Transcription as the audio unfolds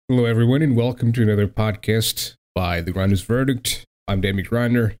Hello, everyone, and welcome to another podcast by The Grinder's Verdict. I'm Demi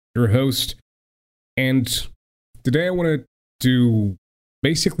Grinder, your host, and today I wanted to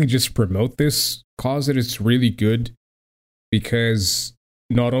basically just promote this cause that it's really good because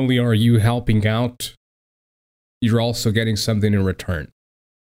not only are you helping out, you're also getting something in return.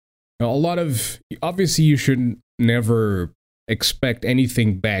 Now, obviously you should never expect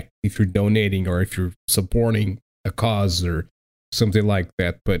anything back if you're donating or if you're supporting a cause or something like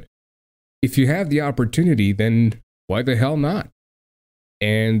that, but if you have the opportunity, then why the hell not?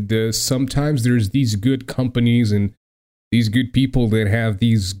 And sometimes there's these good companies and these good people that have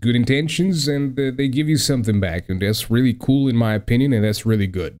these good intentions, and they give you something back, and that's really cool in my opinion, and that's really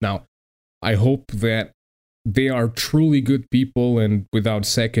good. Now, I hope that they are truly good people and without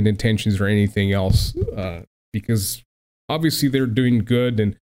second intentions or anything else, because obviously they're doing good,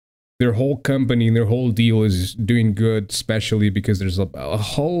 and their whole company and their whole deal is doing good, especially because there's a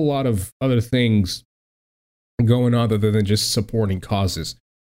whole lot of other things going on other than just supporting causes.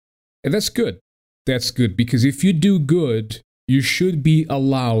 And that's good. That's good, because if you do good, you should be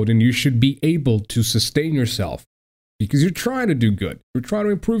allowed and you should be able to sustain yourself because you're trying to do good. You're trying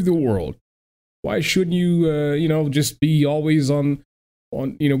to improve the world. Why shouldn't you, just be always on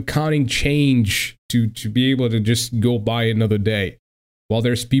counting change to be able to just go by another day? While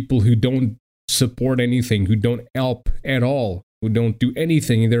there's people who don't support anything, who don't help at all, who don't do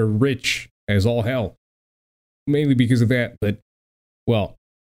anything, and they're rich as all hell. Mainly because of that, but, well,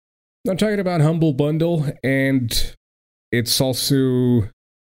 I'm talking about Humble Bundle, and it's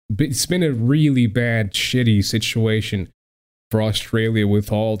been a really bad, shitty situation for Australia with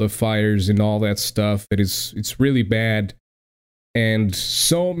all the fires and all that stuff. It's really bad, and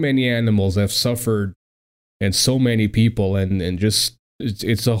so many animals have suffered, and so many people, and just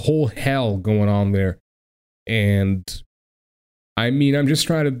it's a whole hell going on there. And I mean, I'm just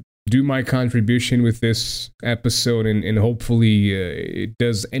trying to do my contribution with this episode, and hopefully it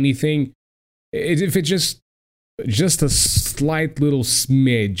does anything. If it's just a slight little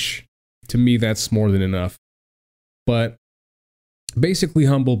smidge, to me that's more than enough. But basically,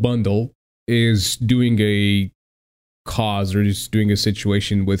 Humble Bundle is doing a cause, or just doing a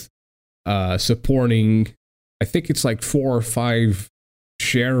situation with supporting, I think it's like 4 or 5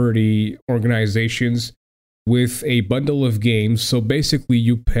 charity organizations with a bundle of games. So basically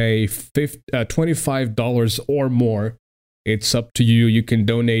you pay $25 or more. It's up to you. You can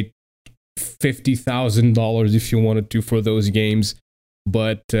donate $50,000 if you wanted to for those games,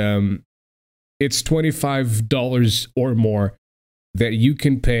 but it's $25 or more that you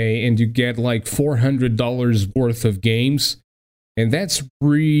can pay, and you get like $400 worth of games, and that's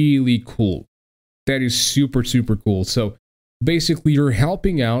really cool. That is super, super cool. So basically, you're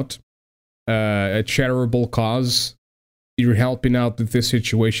helping out a charitable cause. You're helping out with this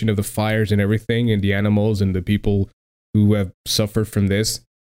situation of the fires and everything, and the animals and the people who have suffered from this.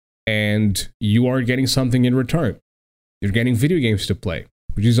 And you are getting something in return. You're getting video games to play,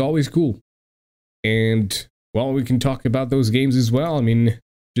 which is always cool. And, well, we can talk about those games as well. I mean,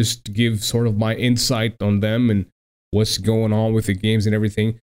 just to give sort of my insight on them and what's going on with the games and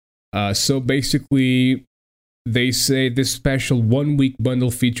everything. So basically, they say this special 1-week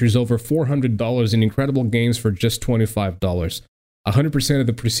bundle features over $400 in incredible games for just $25. 100% of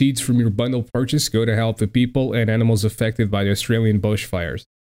the proceeds from your bundle purchase go to help the people and animals affected by the Australian bushfires.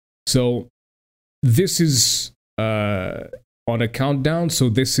 So this is on a countdown. So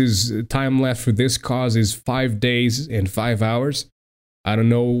this is time left for this cause is 5 days and 5 hours. I don't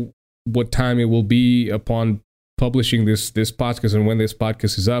know what time it will be upon publishing this podcast and when this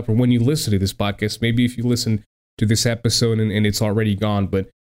podcast is up, or when you listen to this podcast. Maybe if you listen to this episode and it's already gone, but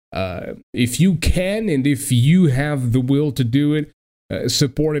if you can and if you have the will to do it,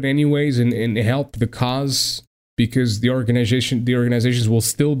 support it anyways and help the cause, because the organizations will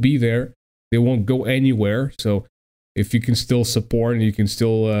still be there. They won't go anywhere. So if you can still support and you can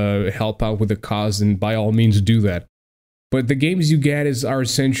still help out with the cause, then by all means do that. But the games you get are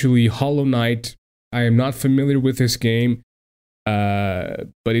essentially Hollow Knight. I am not familiar with this game, but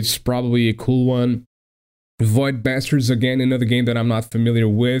it's probably a cool one. Void Bastards, again, another game that I'm not familiar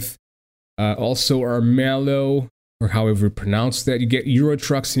with. Also Armello, or however you pronounce that. You get Euro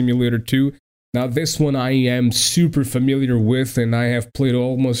Truck Simulator 2. Now, this one I am super familiar with, and I have played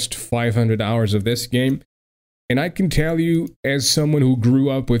almost 500 hours of this game. And I can tell you, as someone who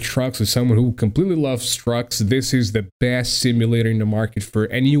grew up with trucks, as someone who completely loves trucks, this is the best simulator in the market for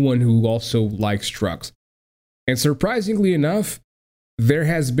anyone who also likes trucks. And surprisingly enough, there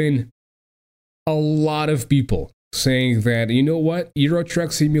has been a lot of people saying that, you know what, Euro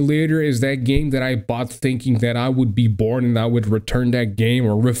Truck Simulator is that game that I bought thinking that I would be bored and I would return that game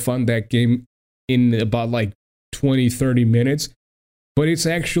or refund that game in about like 20-30 minutes. But it's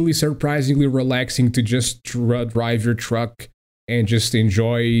actually surprisingly relaxing to just drive your truck and just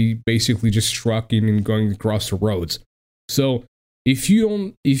enjoy basically just trucking and going across the roads. So if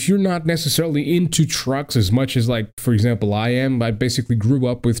you're not necessarily into trucks as much as, like, for example, I am, I basically grew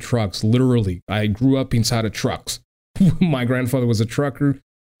up with trucks. Literally, I grew up inside of trucks. My grandfather was a trucker,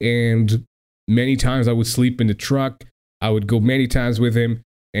 and many times I would sleep in the truck. I would go many times with him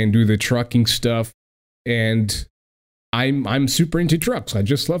and do the trucking stuff. And I'm super into trucks. I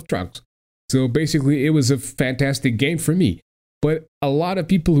just love trucks. So basically, it was a fantastic game for me. But a lot of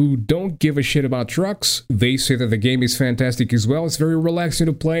people who don't give a shit about trucks, they say that the game is fantastic as well. It's very relaxing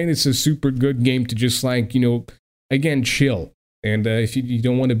to play, and it's a super good game to just, like, again, chill. And if you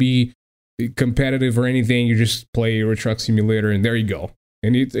don't want to be competitive or anything, you just play Euro Truck Simulator, and there you go.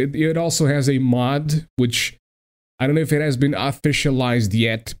 And it also has a mod, which I don't know if it has been officialized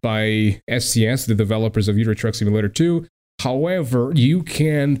yet by SCS, the developers of Euro Truck Simulator 2. However, you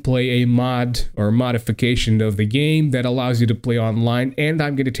can play a mod or modification of the game that allows you to play online, and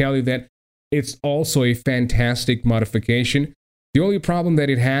I'm going to tell you that it's also a fantastic modification. The only problem that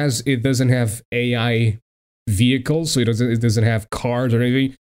it doesn't have AI vehicles, so it doesn't have cars or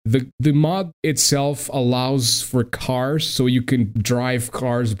anything. The mod itself allows for cars, so you can drive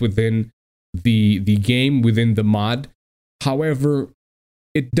cars within the game, within the mod. However,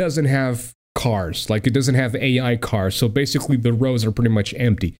 it doesn't have cars, like it doesn't have AI cars, so basically the roads are pretty much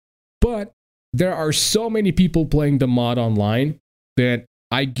empty. But there are so many people playing the mod online that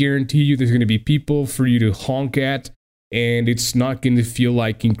I guarantee you there's going to be people for you to honk at, and it's not going to feel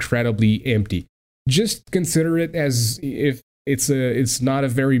like incredibly empty. Just consider it as if it's not a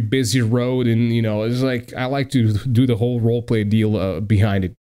very busy road, and it's like I like to do the whole roleplay deal behind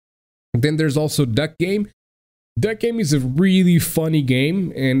it. Then there's also Duck Game. Duck Game is a really funny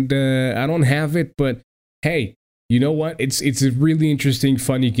game, and I don't have it, but hey, you know what? It's a really interesting,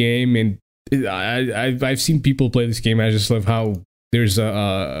 funny game, and I've seen people play this game. I just love how there's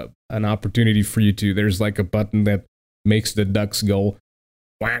an opportunity for you to. There's like a button that makes the ducks go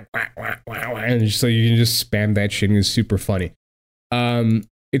wah, wah, wah, wah, wah, and so you can just spam that shit, and it's super funny.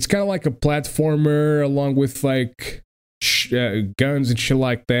 It's kind of like a platformer along with like guns and shit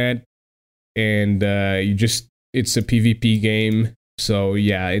like that, and it's a PvP game. So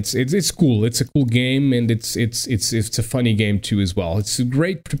yeah, it's cool. It's a cool game, and it's a funny game too as well. It's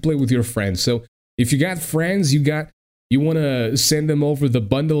great to play with your friends. So if you got friends, you want to send them over the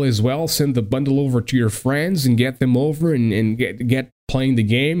bundle as well. Send the bundle over to your friends and get them over and get playing the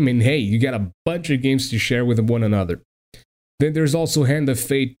game. And hey, you got a bunch of games to share with one another. Then there's also Hand of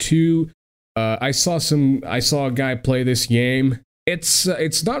Fate 2. I saw a guy play this game.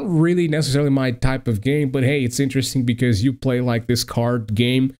 It's not really necessarily my type of game, but hey, it's interesting because you play like this card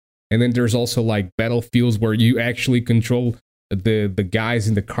game, and then there's also like battlefields where you actually control the guys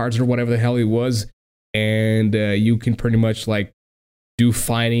in the cards or whatever the hell it was, and you can pretty much like do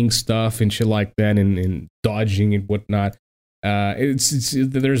fighting stuff and shit like that, and dodging and whatnot.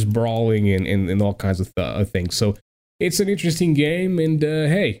 There's brawling and all kinds of things. So it's an interesting game, and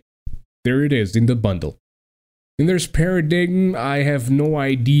hey, there it is in the bundle. Then there's Paradigm. I have no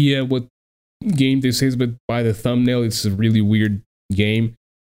idea what game this is, but by the thumbnail, it's a really weird game.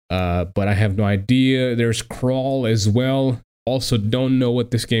 But I have no idea. There's Crawl as well. Also, don't know what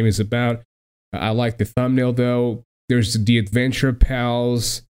this game is about. I like the thumbnail though. There's the Adventure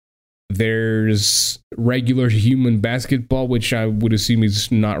Pals. There's Regular Human Basketball, which I would assume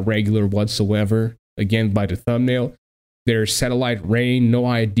is not regular whatsoever. Again, by the thumbnail. There's Satellite Rain. No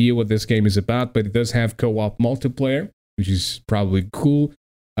idea what this game is about, but it does have co-op multiplayer, which is probably cool.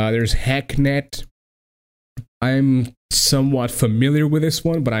 There's Hacknet. I'm somewhat familiar with this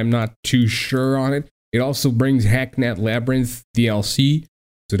one, but I'm not too sure on it. It also brings Hacknet Labyrinth DLC,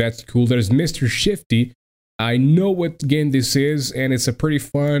 so that's cool. There's Mr. Shifty. I know what game this is, and it's a pretty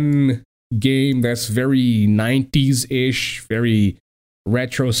fun game that's very 90s-ish, very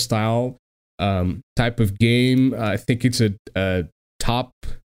retro style. Type of game. I think it's a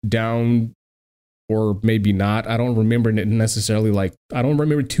top-down, or maybe not. I don't remember it necessarily. I don't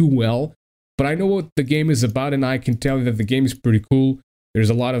remember too well, but I know what the game is about, and I can tell you that the game is pretty cool. There's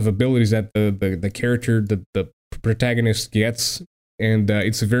a lot of abilities that the character, the protagonist gets, and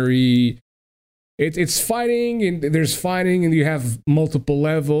it's fighting, and there's fighting, and you have multiple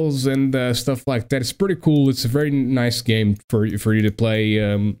levels and stuff like that. It's pretty cool. It's a very nice game for you to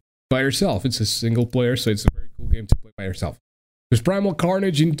play by yourself. It's a single player, so it's a very cool game to play by yourself. There's Primal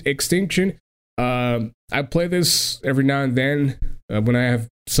Carnage and Extinction. I play this every now and then when I have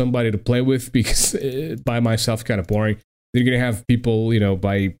somebody to play with, because by myself kind of boring. You're gonna have people,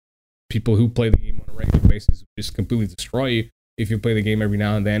 by people who play the game on a regular basis, just completely destroy you if you play the game every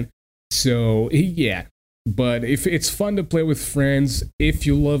now and then. So yeah, but if it's fun to play with friends, if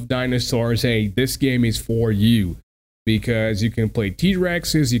you love dinosaurs, hey, this game is for you, because you can play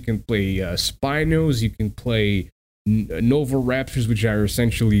T-Rexes, you can play Spinos, you can play Novoraptors, which are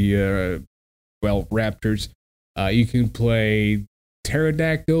essentially raptors. You can play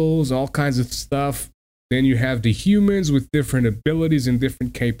pterodactyls, all kinds of stuff. Then you have the humans with different abilities and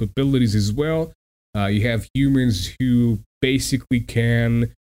different capabilities as well. You have humans who basically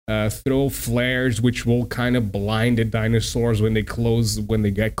can throw flares, which will kind of blind the dinosaurs when they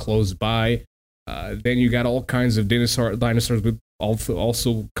get close by. Then you got all kinds of dinosaurs with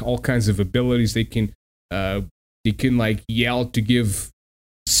also all kinds of abilities. They can like yell to give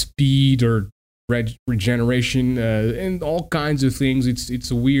speed or regeneration and all kinds of things.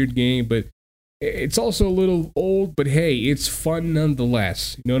 It's a weird game, but it's also a little old, but hey, it's fun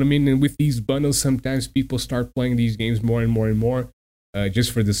nonetheless. You know what I mean? And with these bundles, sometimes people start playing these games more and more and more,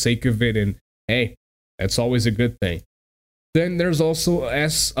 just for the sake of it. And hey, that's always a good thing. Then there's also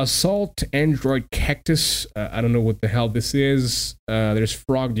Assault Android Cactus. I don't know what the hell this is. There's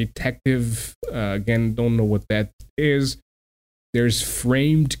Frog Detective. Again, don't know what that is. There's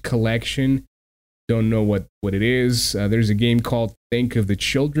Framed Collection. Don't know what it is. There's a game called Think of the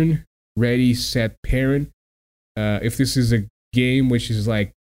Children. Ready, Set, Parent. If this is a game which is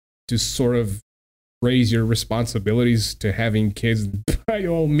like to sort of raise your responsibilities to having kids, by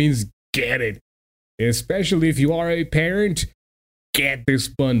all means, get it. Especially if you are a parent, get this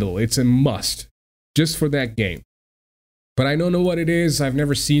bundle. It's a must, just for that game. But I don't know what it is. I've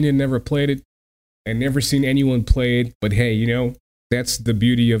never seen it, never played it, and never seen anyone play it. But hey, that's the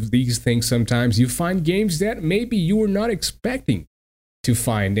beauty of these things. Sometimes you find games that maybe you were not expecting to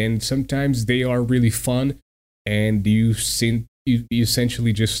find, and sometimes they are really fun, and you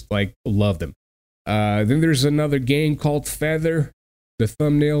essentially just like love them. Then there's another game called Feather. The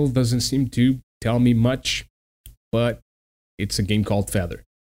thumbnail doesn't seem to tell me much, but it's a game called Feather.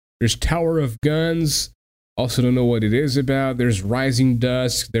 There's Tower of Guns. Also don't know what it is about. There's Rising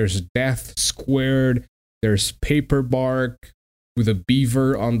Dusk. There's Death Squared. There's Paper Bark with a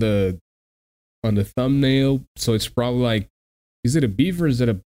beaver on the thumbnail. So it's probably like, is it a beaver? Is it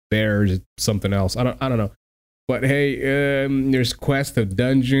a bear? Is it something else? I don't know. But hey, there's Quest of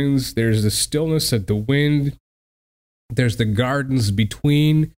Dungeons. There's the Stillness of the Wind. There's the Gardens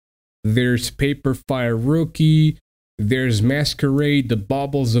Between. There's Paper Fire Rookie. There's Masquerade, the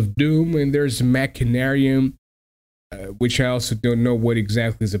Baubles of Doom. And there's Machinarium, which I also don't know what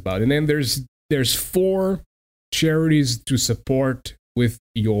exactly is about. And then there's 4 charities to support with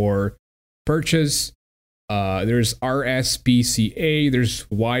your purchase. There's RSPCA, there's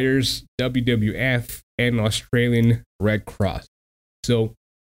Wires, WWF, and Australian Red Cross. So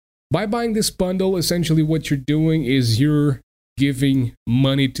by buying this bundle, essentially what you're doing is you're giving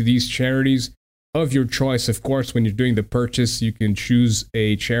money to these charities of your choice. Of course, when you're doing the purchase, you can choose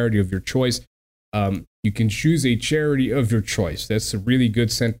a charity of your choice. You can choose a charity of your choice. That's a really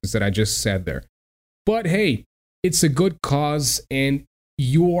good sentence that I just said there. But hey, it's a good cause, and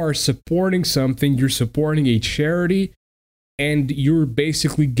you are supporting something. You're supporting a charity, and you're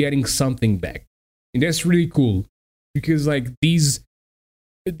basically getting something back. And that's really cool, because like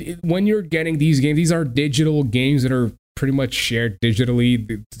when you're getting these games, these are digital games that are pretty much shared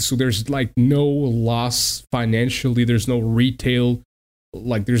digitally. So there's like no loss financially. There's no retail,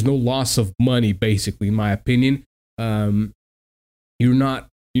 like there's no loss of money, basically, in my opinion. You're not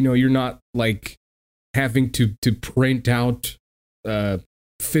like having to print out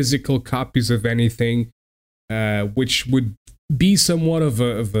physical copies of anything, which would be somewhat of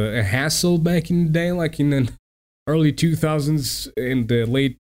a hassle back in the day, like in the early 2000s and the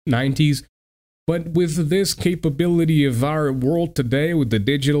late 90s. But with this capability of our world today, with the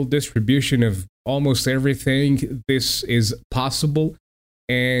digital distribution of almost everything, this is possible,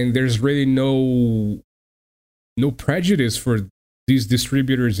 and there's really no prejudice for these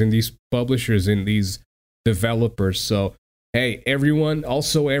distributors and these publishers and these developers. So hey, everyone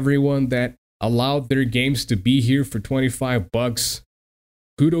that allowed their games to be here for $25,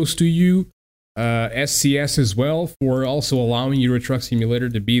 kudos to you. SCS as well, for also allowing Euro Truck Simulator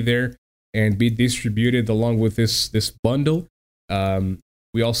to be there and be distributed along with this bundle.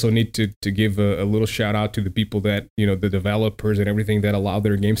 We also need to give a little shout out to the people that, the developers and everything that allow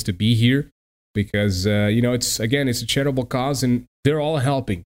their games to be here, because it's a charitable cause, and they're all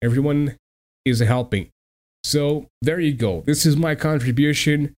helping. Everyone is helping. So there you go. This is my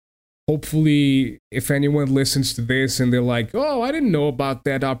contribution. hopefully, if anyone listens to this and they're like, oh, I didn't know about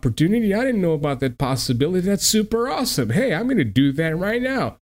that opportunity, I didn't know about that possibility, that's super awesome. Hey, I'm going to do that right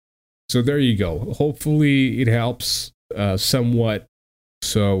now. So there you go. Hopefully it helps somewhat.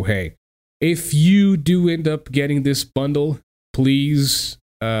 So, hey, if you do end up getting this bundle, please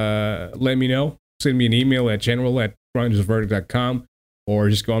let me know. Send me an email at general@grindersverdict.com, or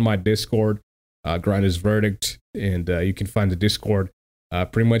just go on my Discord, Grinders Verdict, and you can find the Discord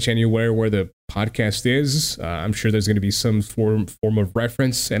pretty much anywhere where the podcast is. I'm sure there's going to be some form of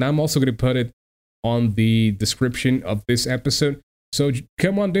reference, and I'm also going to put it on the description of this episode. So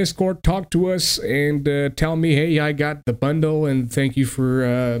come on Discord, talk to us, and tell me, hey, I got the bundle, and thank you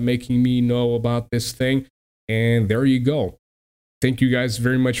for making me know about this thing. And there you go. Thank you guys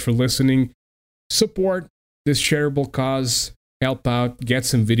very much for listening. Support this charitable cause. Help out. Get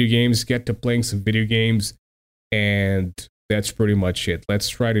some video games. Get to playing some video games. And that's pretty much it. Let's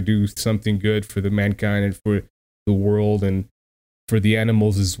try to do something good for the mankind and for the world and for the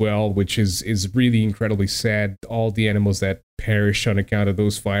animals as well, which is really incredibly sad. All the animals that perish on account of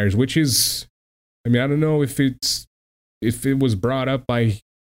those fires, which is, I mean, I don't know if it was brought up by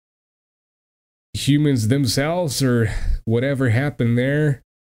humans themselves or whatever happened there.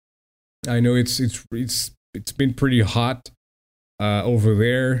 I know it's been pretty hot over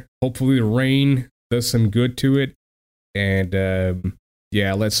there. Hopefully the rain does some good to it, and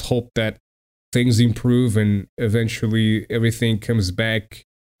yeah, let's hope that things improve and eventually everything comes back.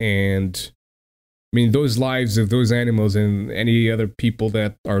 And I mean, those lives of those animals and any other people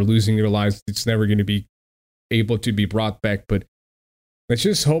that are losing their lives, it's never going to be able to be brought back. But let's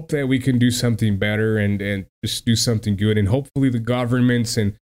just hope that we can do something better and just do something good. And hopefully the governments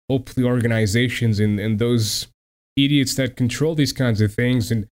and hopefully organizations and those idiots that control these kinds of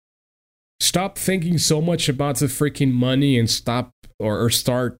things and stop thinking so much about the freaking money and stop or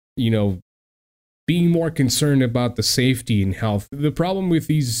start, being more concerned about the safety and health. The problem with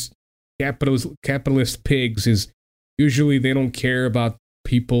these capitalist pigs is usually they don't care about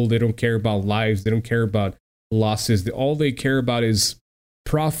people, they don't care about lives, they don't care about losses. All they care about is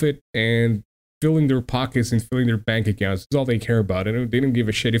profit and filling their pockets and filling their bank accounts. That's all they care about. They don't give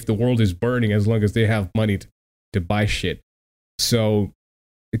a shit if the world is burning as long as they have money to buy shit. So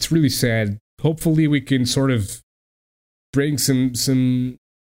it's really sad. Hopefully we can sort of bring some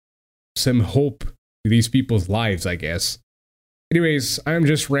hope to these people's lives, I guess. Anyways, I'm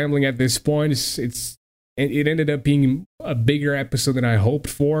just rambling at this point. It ended up being a bigger episode than I hoped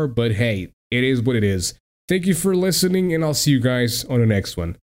for, but hey, it is what it is. Thank you for listening, and I'll see you guys on the next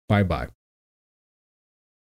one. Bye-bye.